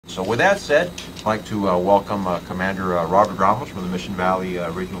So with that said, I'd like to welcome Commander Robert Ramos from the Mission Valley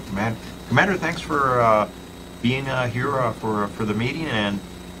Regional Command. Commander, thanks for being here for the meeting. And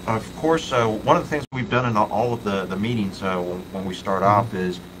of course, one of the things we've done in all of the meetings when we start off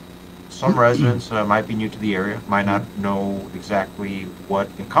is some residents might be new to the area, might not know exactly what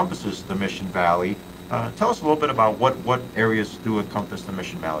encompasses the Mission Valley. Tell us a little bit about what areas do encompass the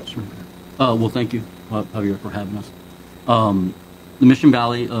Mission Valley. Well, thank you, Javier, for having us. The Mission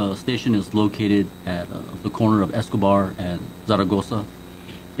Valley station is located at the corner of Escobar and Zaragoza.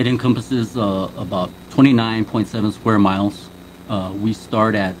 It encompasses about 29.7 square miles. We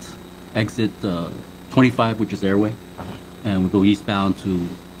start at exit 25, which is Airway, and we go eastbound to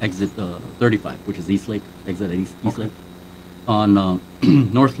exit 35, which is Eastlake, exit Eastlake. On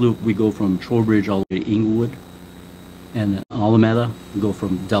North Loop, we go from Trowbridge all the way to Inglewood. And on Alameda, we go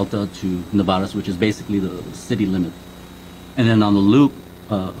from Delta to Nevadas, which is basically the city limit. And then on the Loop,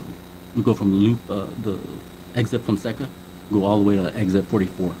 we go from the Loop, the exit from Seca, go all the way to exit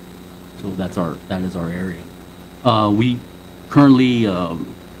 44. So that is our area. We currently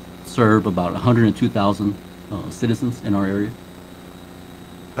serve about 102,000 citizens in our area.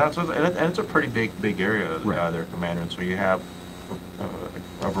 And it's a pretty big area there, Commander. And so you have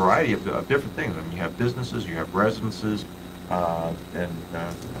a variety of different things. I mean, you have businesses, you have residences, and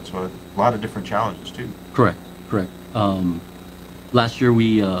so a lot of different challenges too. Correct. Last year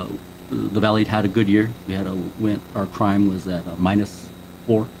the Valley had a good year. Our crime was at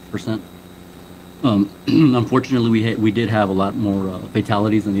 -4%. Unfortunately, we did have a lot more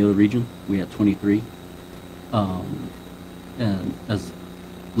fatalities in the other region. We had 23, and as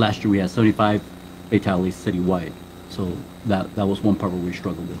last year we had 75 fatalities citywide. So that was one part where we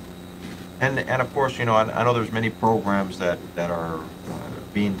struggled with. And of course, I know there's many programs that are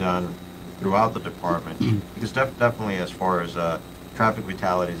being done throughout the department. Because definitely, as far as traffic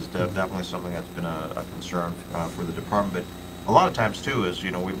fatalities, is definitely something that's been a concern for the department. But a lot of times too is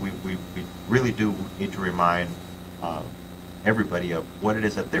we really do need to remind everybody of what it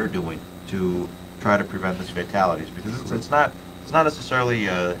is that they're doing to try to prevent these fatalities, because it's not necessarily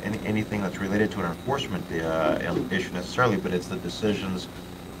anything that's related to an enforcement issue necessarily, but it's the decisions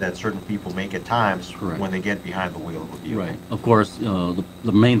that certain people make at times when they get behind the wheel of a vehicle. Right. Of course,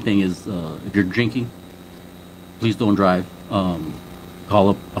 the main thing is if you're drinking, please don't drive. Call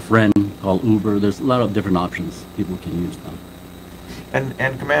up a friend, call Uber. There's a lot of different options people can use now.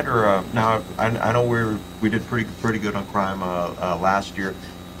 And Commander, now I know we did pretty good on crime last year,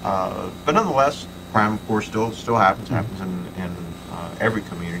 but nonetheless, crime of course still happens in every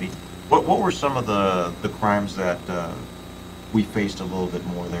community. What were some of the crimes that we faced a little bit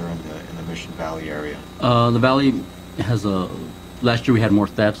more there in the Mission Valley area? The Valley has last year we had more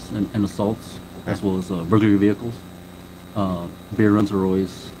thefts and assaults, as well as burglary vehicles. Beer runs are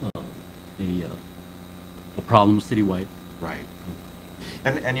always a problem citywide. Right.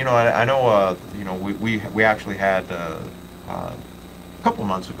 And I know we actually had a couple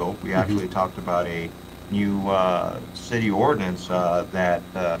months ago we actually talked about a new city ordinance that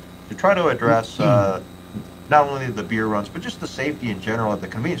to try to address not only the beer runs, but just the safety in general at the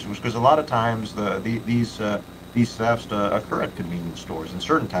convenience stores, because a lot of times these thefts occur at convenience stores, in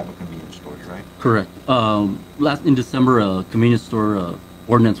certain type of convenience stores, right? Correct. In December, a convenience store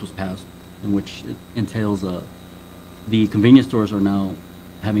ordinance was passed, in which it entails the convenience stores are now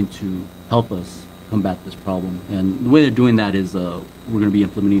having to help us combat this problem. And the way they're doing that is we're going to be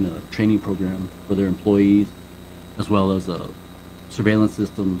implementing a training program for their employees, as well as surveillance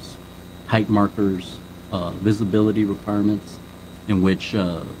systems, height markers, visibility requirements, in which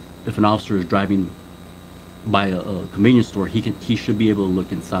if an officer is driving by a convenience store, he should be able to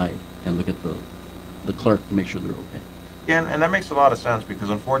look inside and look at the clerk to make sure they're okay. Yeah, and that makes a lot of sense, because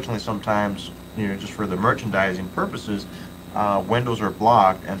unfortunately sometimes, just for the merchandising purposes, windows are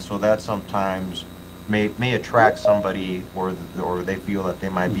blocked, and so that sometimes may attract somebody, or they feel that they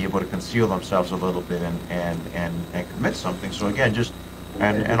might be able to conceal themselves a little bit and commit something. So again,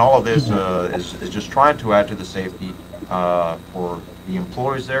 and all of this is just trying to add to the safety for the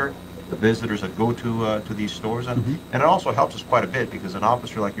employees there, the visitors that go to these stores, and it also helps us quite a bit, because an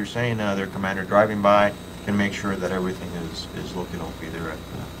officer, like you're saying, their commander driving by can make sure that everything is looking okay there at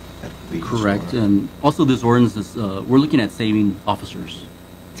the correct store. And also this ordinance is we're looking at saving officers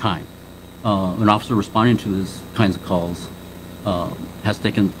time. An officer responding to these kinds of calls has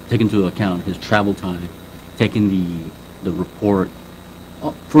taken into account his travel time, taking the report.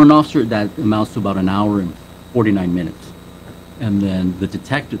 For an officer, that amounts to about an hour and 49 minutes. And then the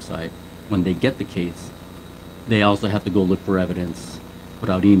detective side, when they get the case, they also have to go look for evidence, put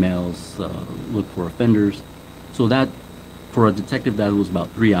out emails, look for offenders. So that For a detective, that was about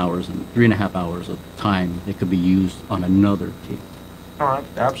 3 hours and 3.5 hours of time that could be used on another case. All right,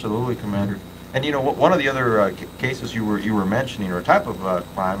 absolutely, Commander. And one of the other cases you were mentioning, or a type of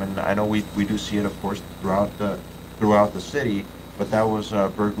crime, and I know we do see it, of course, throughout the city, but that was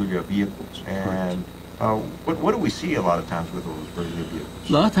burglary of vehicles. And what do we see a lot of times with those burglary vehicles?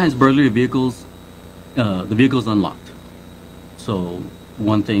 A lot of times, burglary vehicles, the vehicle's unlocked. So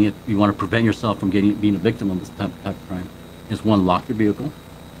one thing, if you want to prevent yourself from being a victim of this type of crime, is one, lock your vehicle.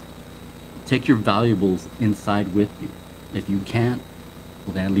 Take your valuables inside with you. If you can't,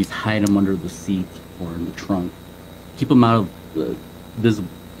 well, then at least hide them under the seat or in the trunk. Keep them out of visible.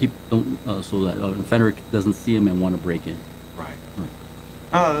 Keep them so that an offender doesn't see them and want to break in. Right.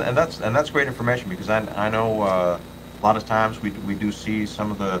 And that's great information, because I know a lot of times we do see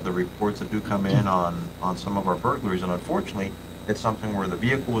some of the reports that do come in on some of our burglaries, and unfortunately, it's something where the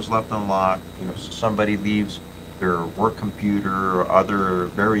vehicle was left unlocked. Somebody leaves their work computer or other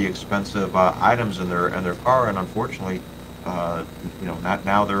very expensive items in their car, and unfortunately,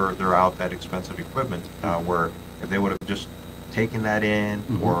 now they're out that expensive equipment. Where if they would have just taken that in,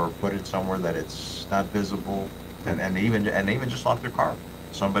 or put it somewhere that it's not visible, and even just locked their car,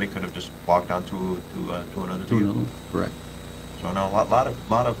 somebody could have just walked onto another vehicle. Correct. So no, a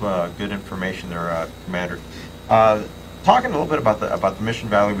lot of good information there, Commander. Talking a little bit about the Mission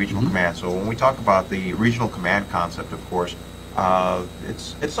Valley Regional Command. So when we talk about the regional command concept, of course,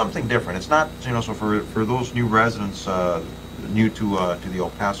 it's something different. It's not, so for those new residents new to the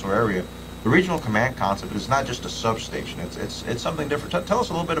El Paso area, the regional command concept is not just a substation. It's something different. Tell us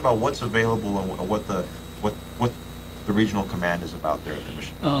a little bit about what's available and what the regional command is about there at the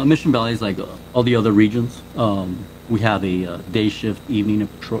Mission. Mission Valley is like all the other regions. We have a day shift, evening,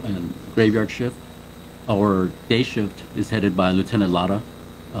 and patrol, and graveyard shift. Our day shift is headed by Lieutenant Lara.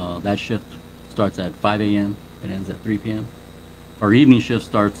 That shift starts at 5 a.m. and ends at 3 p.m. Our evening shift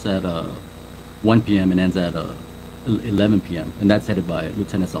starts at 1 p.m. and ends at 11 p.m. and that's headed by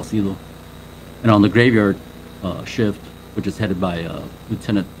Lieutenant Salcido. And on the graveyard shift, which is headed by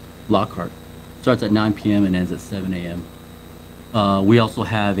Lieutenant Lockhart, starts at 9 p.m. and ends at 7 a.m. We also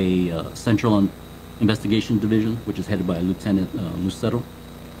have a Central Investigation Division, which is headed by Lieutenant Lucero.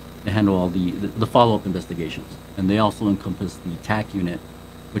 They handle all the follow-up investigations, and they also encompass the TAC unit,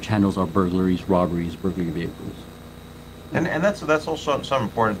 which handles our burglaries, robberies, burglary vehicles. And that's also something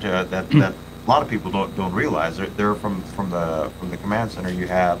important that a lot of people don't realize. They're from the command center. You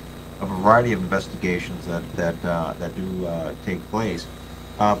have a variety of investigations that do take place,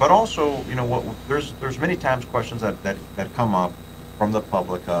 but also there's many times questions that come up from the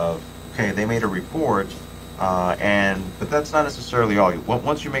public of, okay, they made a report. But that's not necessarily all.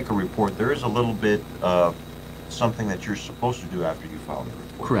 Once you make a report, there is a little bit of something that you're supposed to do after you file the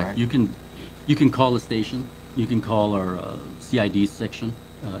report. Correct. Right? You can call the station. You can call our CID section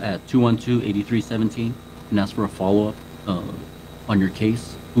at 212-8317 and ask for a follow-up on your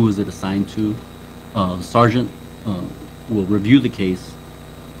case. Who is it assigned to? The sergeant will review the case.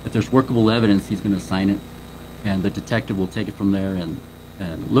 If there's workable evidence, he's going to assign it, and the detective will take it from there and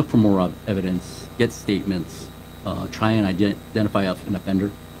look for more evidence, get statements, try and identify an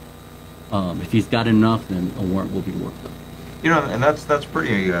offender. If he's got enough, then a warrant will be worked up. And that's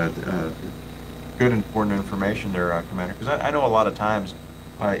pretty good, important information there, Commander, because I know a lot of times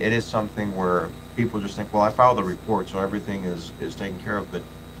it is something where people just think, well, I filed the report, so everything is taken care of,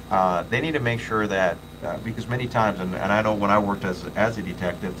 but they need to make sure that, because many times, and I know when I worked as a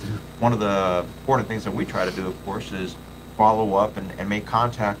detective, one of the important things that we try to do, of course, is follow up and make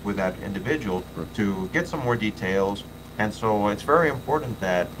contact with that individual to get some more details. And so it's very important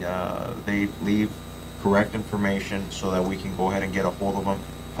that they leave correct information so that we can go ahead and get a hold of them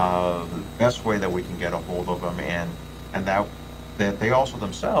the best way that we can get a hold of them, and that they also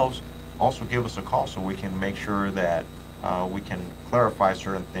themselves also give us a call so we can make sure that we can clarify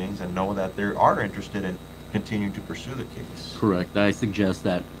certain things and know that they are interested in continuing to pursue the case. Correct. I suggest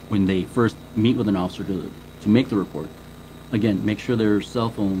that when they first meet with an officer to make the report, again, make sure their cell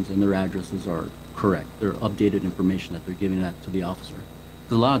phones and their addresses are correct. They're updated information that they're giving that to the officer.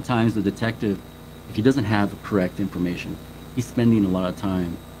 Because a lot of times the detective, if he doesn't have the correct information, he's spending a lot of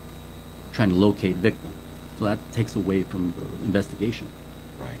time trying to locate victims. So that takes away from the investigation.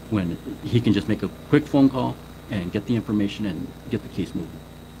 Right. When he can just make a quick phone call and get the information and get the case moving.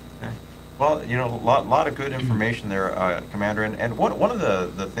 Okay. Well, a lot of good information there, Commander. And one of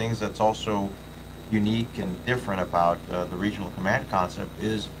the things that's also unique and different about the regional command concept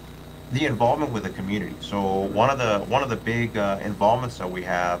is the involvement with the community. So one of the big involvements that we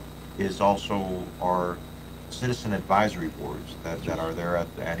have is also our citizen advisory boards that are there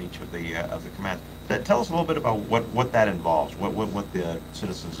at each of the commands. Tell us a little bit about what that involves, what the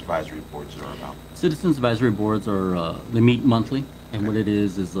Citizens Advisory Boards are about. Citizens Advisory Boards are, they meet monthly, and what it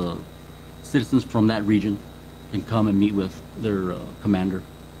is citizens from that region can come and meet with their commander,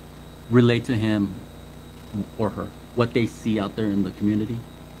 relate to him or her what they see out there in the community,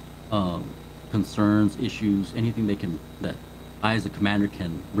 concerns, issues, anything that I as a commander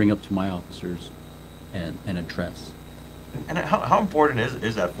can bring up to my officers and address. And how important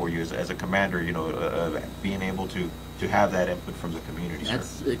is that for you as a commander, being able to have that input from the community, sir?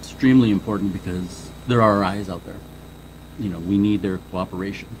 That's extremely important because there are eyes out there. We need their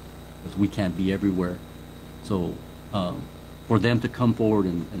cooperation because we can't be everywhere. So for them to come forward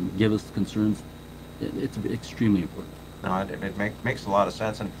and give us concerns, it's extremely important. No, it makes a lot of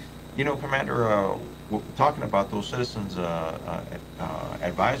sense. And, Commander, talking about those Citizens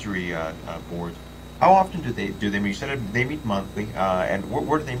Advisory Boards, how often do they meet? You said they meet monthly, and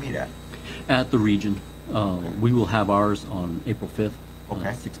where do they meet at? At the region. We will have ours on April 5th,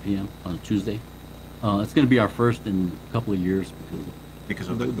 okay. 6 p.m. on a Tuesday. It's going to be our first in a couple of years because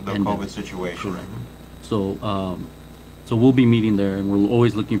of the COVID situation. Correct. So, so we'll be meeting there, and we're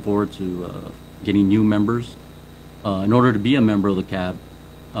always looking forward to getting new members. In order to be a member of the CAB,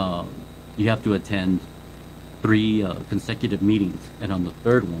 you have to attend 3 consecutive meetings, and on the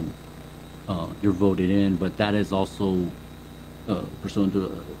third one, you're voted in. But that is also pursuant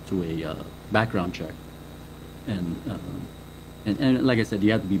to a background check, and like I said,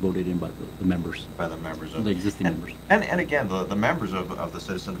 you have to be voted in by the members. By the members of the existing members. And again, the members of the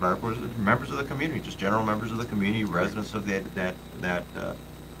Citizens Advisory Board are members of the community, just general members of the community, residents of that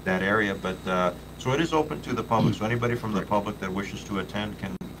area. But so it is open to the public. So anybody from the public that wishes to attend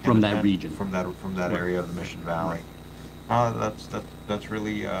can from attend that region, from that area of the Mission Valley. That's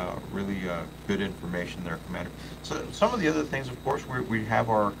really good information there, Commander. So some of the other things, of course, we have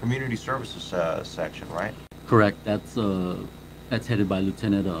our community services section, right? Correct. That's headed by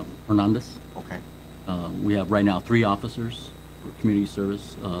Lieutenant Hernandez. Okay. We have right now 3 officers for community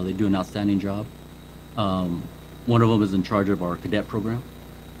service. They do an outstanding job. One of them is in charge of our cadet program.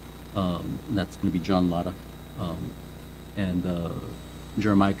 That's going to be John Lara, and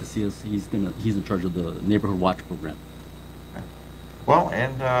Jeremiah Casillas. He's in charge of the neighborhood watch program. Okay. Well,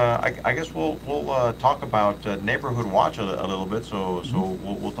 and I guess we'll talk about neighborhood watch a little bit. So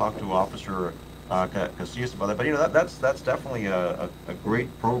we'll talk to Officer Casillas about that. But that's definitely a great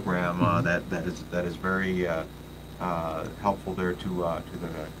program that is very helpful there to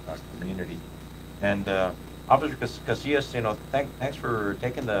the community. And Officer Casillas, thanks for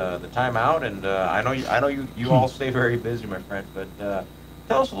taking the time out. And I know you all stay very busy, my friend. But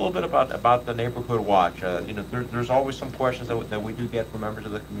tell us a little bit about the neighborhood watch. There's always some questions that we do get from members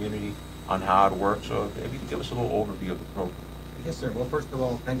of the community on how it works. So if you could give us a little overview of the program. Yes, sir. Well, first of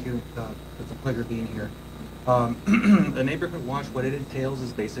all, thank you. It's a pleasure being here. The Neighborhood Watch, what it entails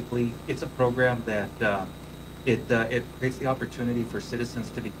is basically, it's a program that it creates the opportunity for citizens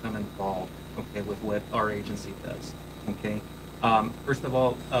to become involved, okay, with what our agency does, okay. First of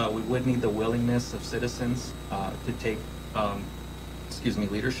all, we would need the willingness of citizens to take,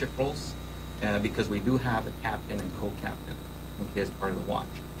 leadership roles, because we do have a captain and co-captain, okay, as part of the watch.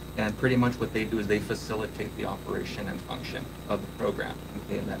 And pretty much what they do is they facilitate the operation and function of the program,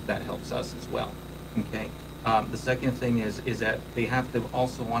 okay, and that helps us as well, okay. The second thing is that they have to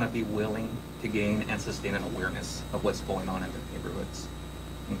also want to be willing to gain and sustain an awareness of what's going on in their neighborhoods,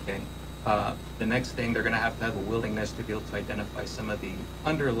 okay. The next thing, they're going to have a willingness to be able to identify some of the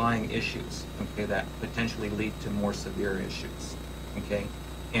underlying issues, okay, that potentially lead to more severe issues, okay.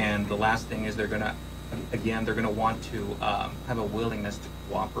 And the last thing is they're going to want to have a willingness to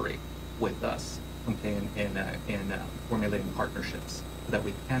cooperate with us, okay, in formulating partnerships so that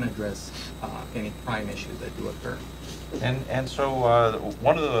we can address any crime issues that do occur. And so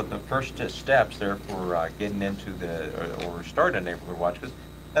one of the first steps there for getting into or starting a neighborhood watch, because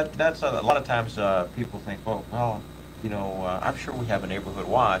that's a lot of times people think, well, I'm sure we have a neighborhood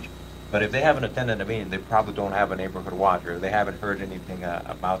watch, but if they haven't attended a meeting, they probably don't have a neighborhood watch, or they haven't heard anything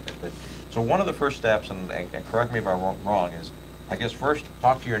about it. But so one of the first steps, and correct me if I'm wrong, is I guess first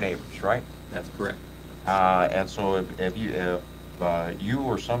talk to your neighbors, right? That's correct. And so if you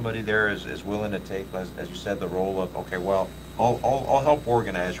or somebody there is willing to take, as you said, the role of, okay, well, I'll help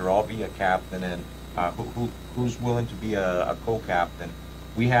organize, or I'll be a captain, and who's willing to be a co-captain,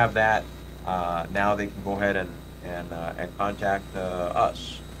 we have that. Now they can go ahead and contact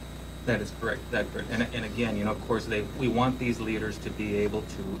us. That is correct. That's correct. And again, of course, we want these leaders to be able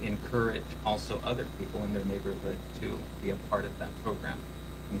to encourage also other people in their neighborhood to be a part of that program.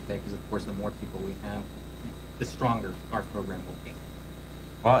 Okay, because of course, the more people we have, the stronger our program will be.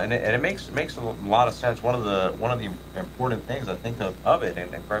 Well, and it makes a lot of sense. One of the important things I think of it,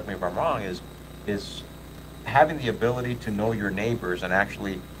 and correct me if I'm wrong, is having the ability to know your neighbors and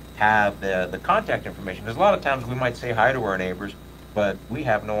actually have the contact information. There's a lot of times we might say hi to our neighbors, but we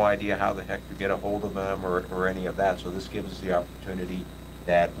have no idea how the heck to get a hold of them or any of that. So this gives us the opportunity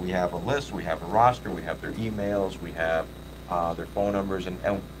that we have a list, we have a roster, we have their emails, we have their phone numbers, and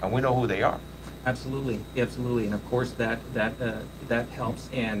we know who they are. Absolutely, absolutely, and of course that helps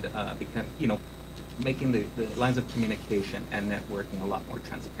and become, making the lines of communication and networking a lot more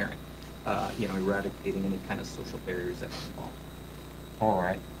transparent. Eradicating any kind of social barriers that are involved. All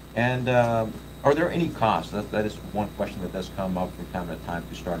right. And are there any costs? That is one question that does come up from time to time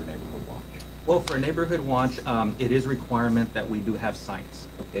to start a neighborhood watch. Well, for a neighborhood watch, it is a requirement that we do have signs,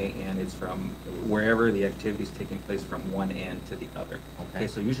 okay? And it's from wherever the activity is taking place from one end to the other. Okay,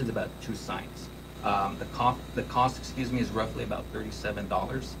 so usually it's about 2 signs. The cost, is roughly about $37.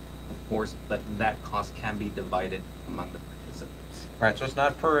 Of course, but that cost can be divided among the participants. Right, so it's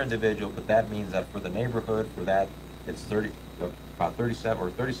not per individual, but that means that for the neighborhood, for that, it's about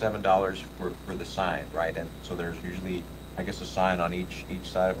 $37 for the sign, right? And so there's usually, I guess, a sign on each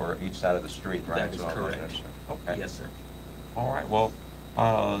side of the street, right? That is correct. Okay. Yes, sir. All right. Well,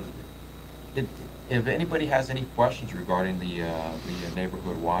 if anybody has any questions regarding the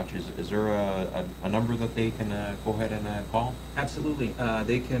neighborhood watch, is there a number that they can go ahead and call? Absolutely.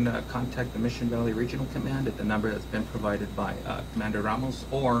 They can contact the Mission Valley Regional Command at the number that's been provided by Commander Ramos,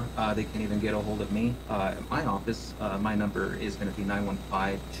 or they can even get a hold of me at my office. My number is going to be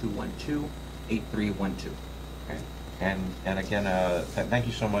 915-212-8312. Okay. And again, thank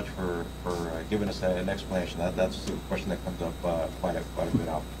you so much for giving us an explanation. That's a question that comes up quite a bit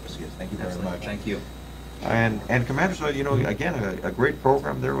often. Thank you very much. Thank you. And Commander, so again, a great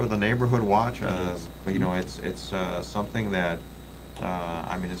program there with the neighborhood watch. It's something that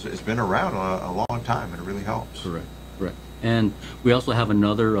it's been around a long time, and it really helps. Correct. And we also have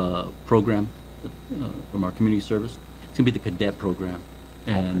another program from our community service. It's going to be the cadet program,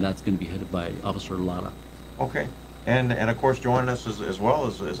 and that's going to be headed by Officer Lara. Okay. And of course, joining us as well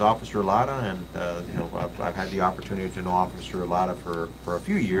as Officer Lada, and I've had the opportunity to know Officer Lada for a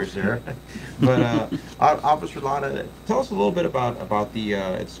few years there. But Officer Lada, tell us a little bit about the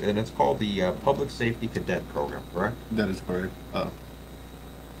it's called the Public Safety Cadet Program, correct? That is correct.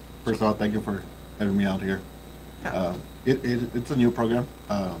 First of all, thank you for having me out here. It's a new program.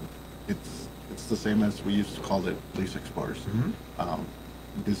 It's the same as we used to call it Police Explorers. Mm-hmm.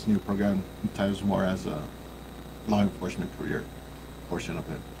 This new program ties more as a law enforcement career portion of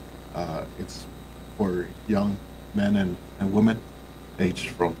it. It's for young men and women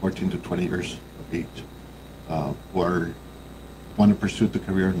aged from 14 to 20 years of age who want to pursue the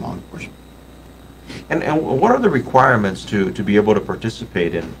career in law enforcement. And what are the requirements to be able to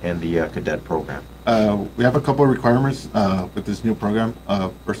participate in the cadet program? We have a couple of requirements with this new program.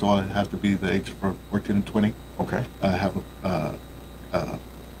 First of all, it has to be the age from 14 to 20. Okay. Have a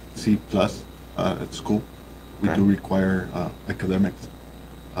C+ at school. We do require academics.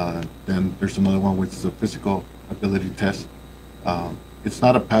 Then there's another one, which is a physical ability test. It's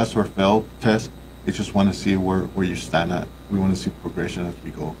not a pass or fail test. They just want to see where you stand at. We want to see progression as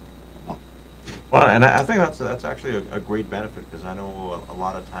we go along. Well, and I think that's actually a great benefit, because I know a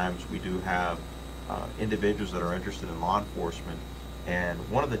lot of times we do have individuals that are interested in law enforcement, and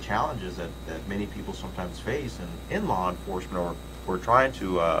one of the challenges that many people sometimes face in law enforcement or trying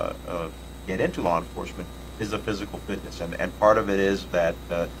to get into law enforcement is the physical fitness, and part of it is that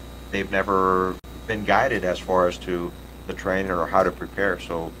they've never been guided as far as to the training or how to prepare.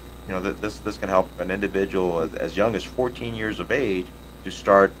 So this can help an individual as young as 14 years of age to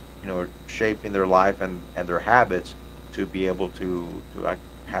start shaping their life and their habits to be able to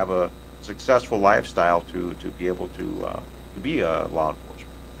have a successful lifestyle to be able to be a law enforcement.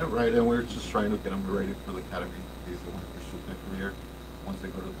 Yeah, right, and we're just trying to get them ready for the academy. They want to pursue their career. Once they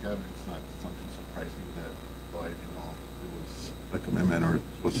go to the academy, it's not something surprising that it was a commitment or it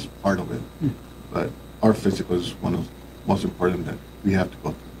was part of it. But our physical is one of the most important that we have to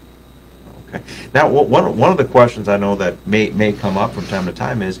go through. Okay. Now, one of the questions I know that may come up from time to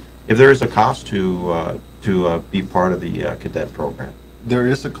time is if there is a cost to be part of the cadet program. There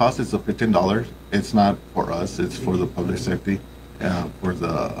is a cost. It's $15. It's not for us. It's for the public safety, for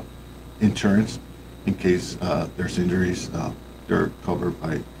the insurance, in case there's injuries. They're covered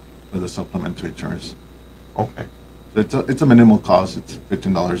by the supplementary insurance. Okay. So it's a minimal cost. It's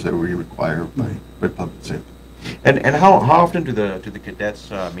 $15 that we require by public safety. And how often do the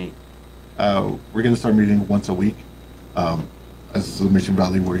cadets meet? We're going to start meeting once a week. As the Mission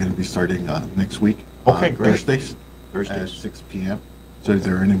Valley, we're going to be starting next week. Okay, great. Thursdays at 6 p.m. So if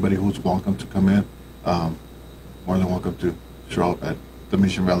there anybody who's welcome to come in, more than welcome to show up at the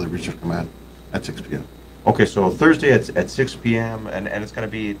Mission Valley Research Command at 6 p.m. Okay, so Thursday at 6 p.m. and it's going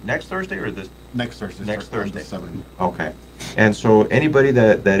to be next Thursday or this? Next Thursday. Next starting Thursday. on the 7th. Okay. And so anybody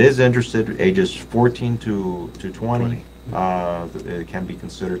that is interested, ages 14 to 20, it can be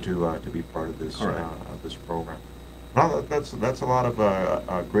considered to be part of this this program. Well, that's a lot of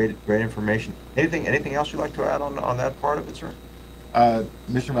great information. Anything else you'd like to add on that part of it, sir?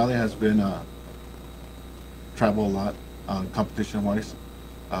 Mission Valley has been travel a lot competition-wise.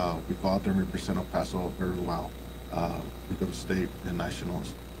 We go out there and represent El Paso very well. We go to state and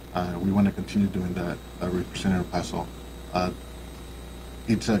nationals. We want to continue doing that, representing El Paso.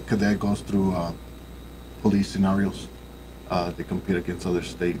 Each cadet goes through police scenarios. They compete against other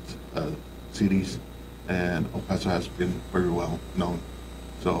states, cities, and El Paso has been very well known.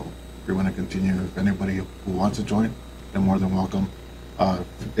 So we want to continue. If anybody who wants to join, they're more than welcome.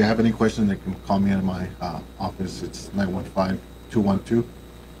 If they have any questions, they can call me at my office. It's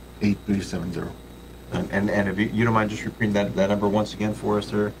 915-212-8370. And if you don't mind just repeating that number once again for us,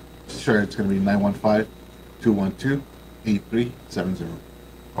 sir? Sure, it's going to be 915-212-8370.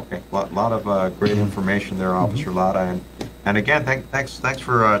 Okay, a lot of great information there, Officer Lada, and again, thanks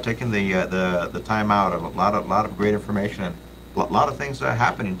for taking the time out. A lot of great information and a lot of things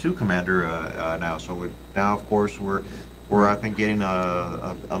happening too, Commander. Now, so now of course we're I think getting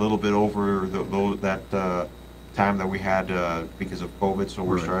a little bit over that time that we had because of COVID. So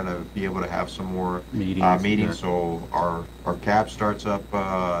we're starting to be able to have some more meetings. So our CAB starts up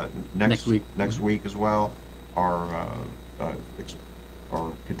next week as well. Our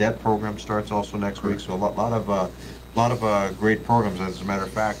cadet program starts also next week. So a lot of great programs. As a matter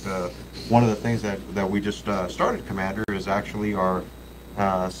of fact, one of the things that we just started, Commander, is actually our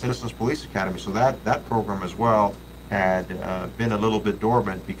Citizens Police Academy. So that program as well had been a little bit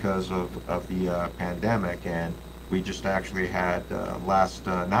dormant because of the pandemic, and we just actually had last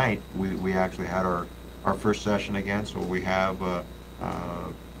night we actually had our first session again. So we have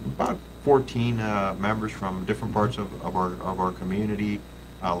about 14 members from different parts of our community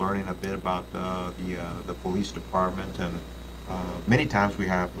learning a bit about the police department, and many times we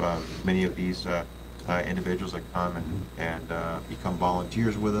have many of these individuals that come and become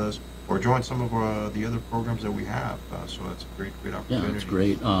volunteers with us or join some of the other programs that we have. So that's a great opportunity. Yeah, it's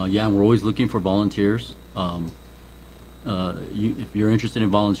great. Yeah, we're always looking for volunteers. If you're interested in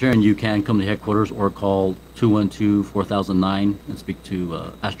volunteering, you can come to headquarters or call 212-4009 and speak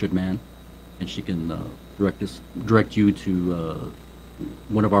to Astrid Mann, and she can direct you to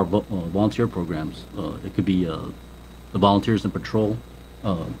one of our volunteer programs. It could be the Volunteers in Patrol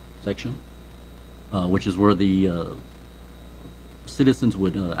section, which is where the citizens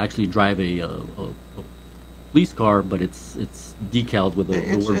would actually drive a police car, but it's decaled with the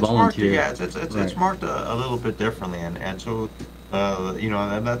word volunteer. It's marked a little bit differently, and so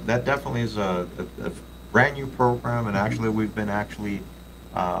that definitely is a brand new program, and actually we've been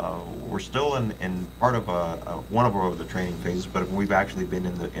we're still in part of one of the training phases, but we've actually been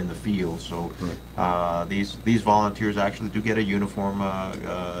in the field. So these volunteers actually do get a uniform,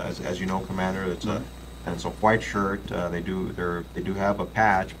 as you know, Commander. It's a white shirt. They do have a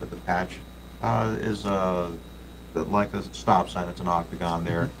patch, but the patch is like a stop sign. It's an octagon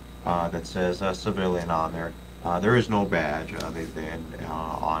there that says civilian on there. There is no badge on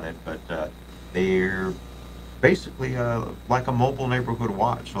it, but they're basically like a mobile neighborhood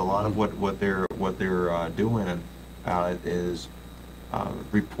watch. So a lot of what they're doing is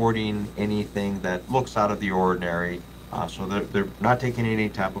reporting anything that looks out of the ordinary. So they're not taking any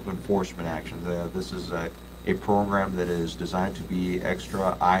type of enforcement action. This is a program that is designed to be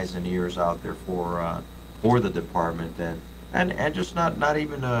extra eyes and ears out there for the department, and just not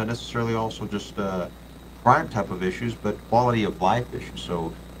even necessarily also just crime type of issues, but quality of life issues.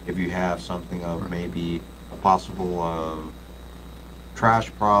 So if you have something of maybe a possible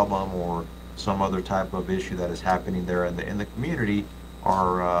trash problem or some other type of issue that is happening there in the community,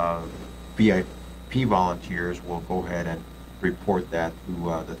 our VIP volunteers will go ahead and report that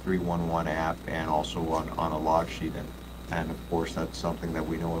through the 311 app and also on a log sheet, and of course that's something that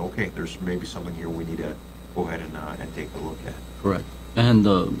we know, okay, there's maybe something here we need to go ahead and take a look at. Correct. And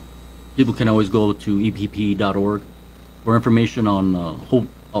people can always go to EPPD.org for information on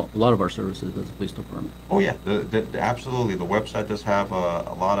a lot of our services as a police department. Oh yeah, absolutely. The website does have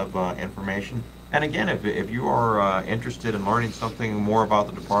a lot of information. And again, if you are interested in learning something more about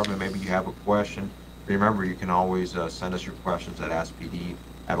the department, maybe you have a question, remember you can always send us your questions at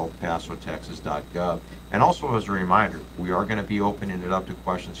aspd@elpasotexas.gov. And also as a reminder, we are going to be opening it up to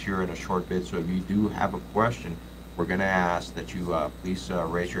questions here in a short bit. So if you do have a question, we're going to ask that you please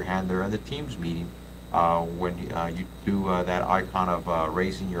raise your hand there in the Teams meeting. When you do that icon of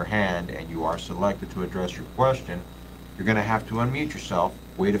raising your hand and you are selected to address your question, you're going to have to unmute yourself,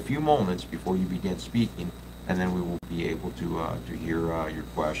 wait a few moments before you begin speaking, and then we will be able to hear your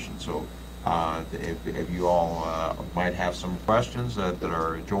question. So if you all might have some questions that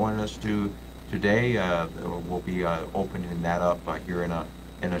are joining us today, we'll be opening that up here in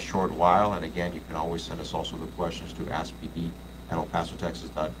a short while. And again, you can always send us also the questions to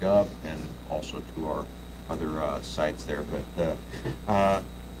askpd@elpasotexas.gov and also to our other sites there. But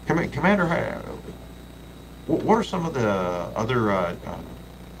Commander, what are some of the other, I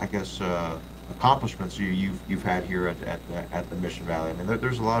guess, accomplishments you've had here at the Mission Valley? I mean,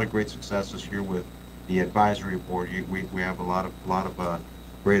 there's a lot of great successes here with the advisory board. We have a lot of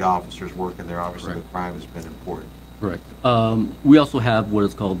great officers working there. Obviously, the crime has been important. Correct. We also have what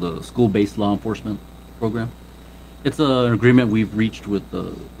is called the school-based law enforcement program. It's an agreement we've reached with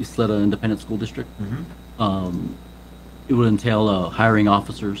the Isleta Independent School District. Mm-hmm. It would entail hiring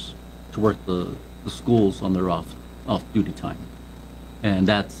officers to work the schools on their off-duty time. And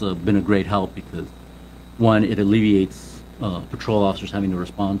that's been a great help because, one, it alleviates patrol officers having to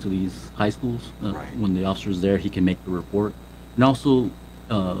respond to these high schools. Right. When the officer's there, he can make the report. And also,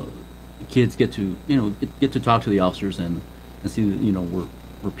 kids get to talk to the officers and see that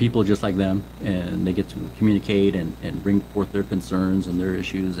we're people just like them, and they get to communicate and bring forth their concerns and their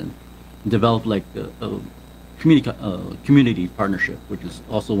issues and develop like a community partnership, which is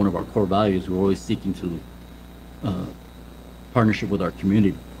also one of our core values. We're always seeking to partnership with our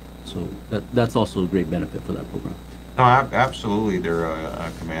community, so that's also a great benefit for that program. No, absolutely, there,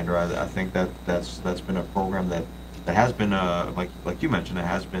 Commander. I think that's been a program that has been like you mentioned, it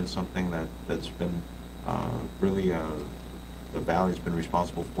has been something that's been really the Valley's been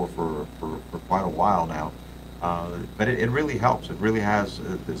responsible for quite a while now. But it really helps. It really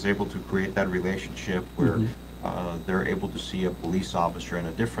is able to create that relationship where they're able to see a police officer in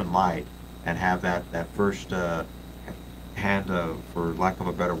a different light and have that first hand, for lack of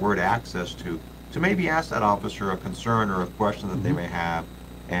a better word, access to maybe ask that officer a concern or a question that they may have,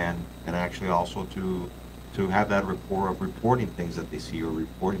 and actually also to have that rapport of reporting things that they see or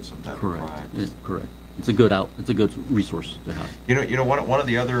reporting some type of crime. Correct. It's a good resource to have. You know, one of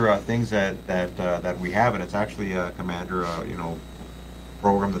the other things that we have, and it's actually, Commander,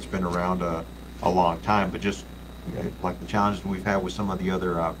 program that's been around a long time, but just like the challenges we've had with some of the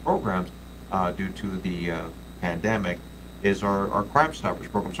other programs due to the pandemic, is our Crime Stoppers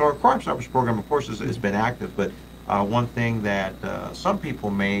program. So our Crime Stoppers program, of course, has been active, but one thing that some people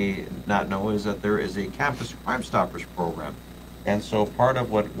may not know is that there is a Campus Crime Stoppers program. And so part of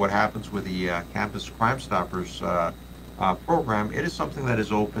what happens with the Campus Crime Stoppers program, it is something that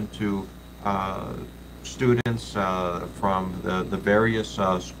is open to students from the various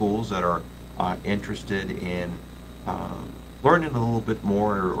schools that are interested in learning a little bit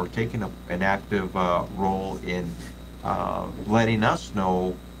more or taking an active role in letting us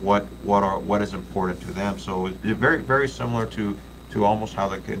know what is important to them. So it's very, very similar to almost how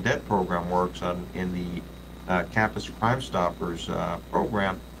the cadet program works in the Campus Crime Stoppers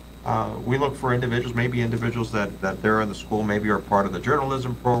program. We look for individuals that they're in the school, maybe are part of the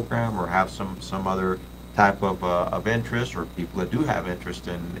journalism program or have some other type of interest, or people that do have interest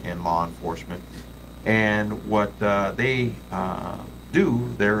in law enforcement. And what they do,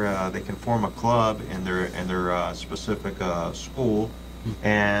 they can form a club in their specific school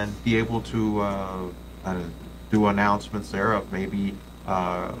and be able to do announcements there of maybe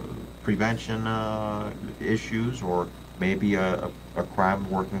prevention issues, or maybe a crime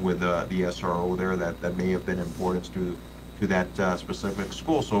working with the SRO there that may have been important to that specific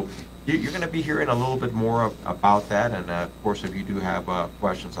school. So you're going to be hearing a little bit more about that, and of course, if you do have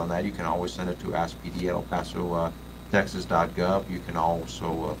questions on that, you can always send it to askpd@elpasotexas.gov. You can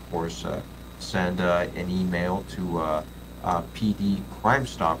also, of course, send an email to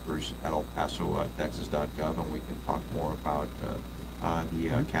pdcrimestoppers@elpasotexas.gov, and we can talk more about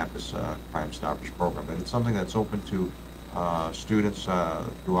the Campus Crime Stoppers program. But it's something that's open to students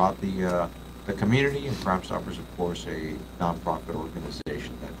throughout the community, and Crime Stoppers, of course, a nonprofit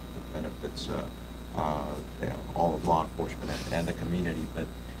organization that benefits all of law enforcement and the community. But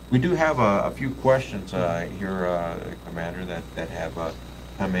we do have a few questions here, Commander, that have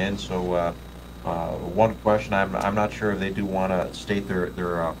come in. So one question, I'm not sure if they do want to state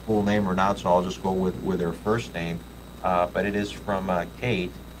their full name or not, so I'll just go with their first name. But it is from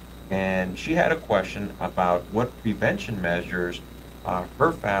Kate, and she had a question about what prevention measures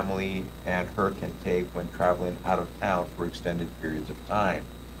her family and her can take when traveling out of town for extended periods of time.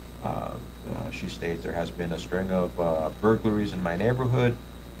 She states there has been a string of burglaries in my neighborhood,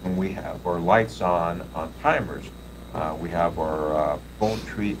 and we have our lights on timers. We have our phone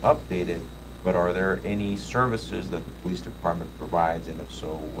tree updated, but are there any services that the police department provides, and if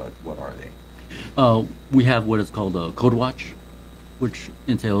so, what are they? We have what is called a code watch, which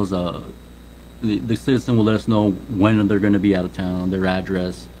entails the citizen will let us know when they're going to be out of town, their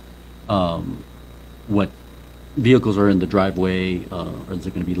address, what vehicles are in the driveway, are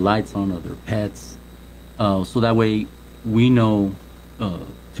there going to be lights on, are there pets, so that way we know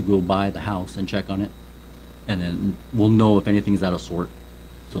to go by the house and check on it, and then we'll know if anything's out of sort,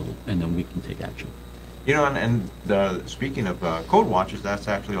 so, and then we can take action. You know, speaking of code watches, that's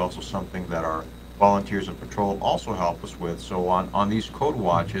actually also something that our volunteers and patrol also help us with. So on these code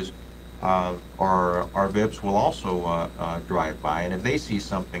watches, our VIPs will also drive by, and if they see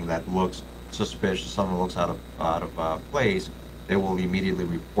something that looks suspicious, something looks out of place, they will immediately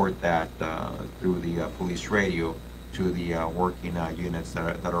report that through the police radio to the working units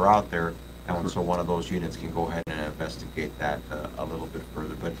that are out there, and so one of those units can go ahead and investigate that a little bit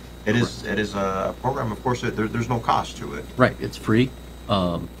further. But it is a program, of course. There's no cost to it. Right, it's free.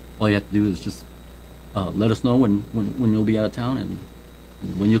 All you have to do is just let us know when you'll be out of town and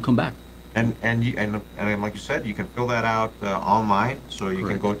when you'll come back. And like you said, you can fill that out online, so you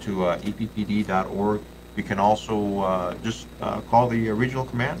Correct. can go to EPPD.org. You can also just call the regional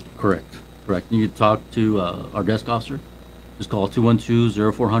command. Correct. You can talk to our desk officer. Just call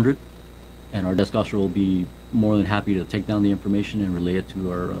 212-0400, and our desk officer will be more than happy to take down the information and relay it to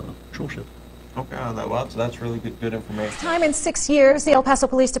our patrol ship. Okay, that's really good information. Time in 6 years, the El Paso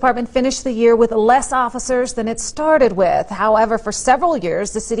Police Department finished the year with less officers than it started with. However, for several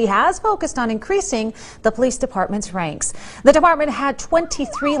years, the city has focused on increasing the police department's ranks. The department had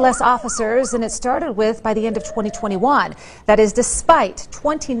 23 less officers than it started with by the end of 2021. That is despite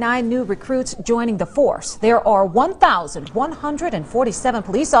 29 new recruits joining the force. There are 1,147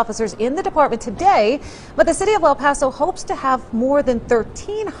 police officers in the department today, but the city of El Paso hopes to have more than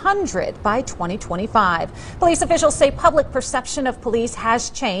 1,300 by 2025. Police officials say public perception of police has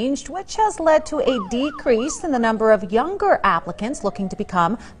changed, which has led to a decrease in the number of younger applicants looking to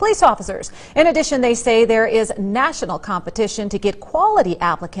become police officers. In addition, they say there is national competition to get quality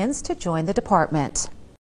applicants to join the department.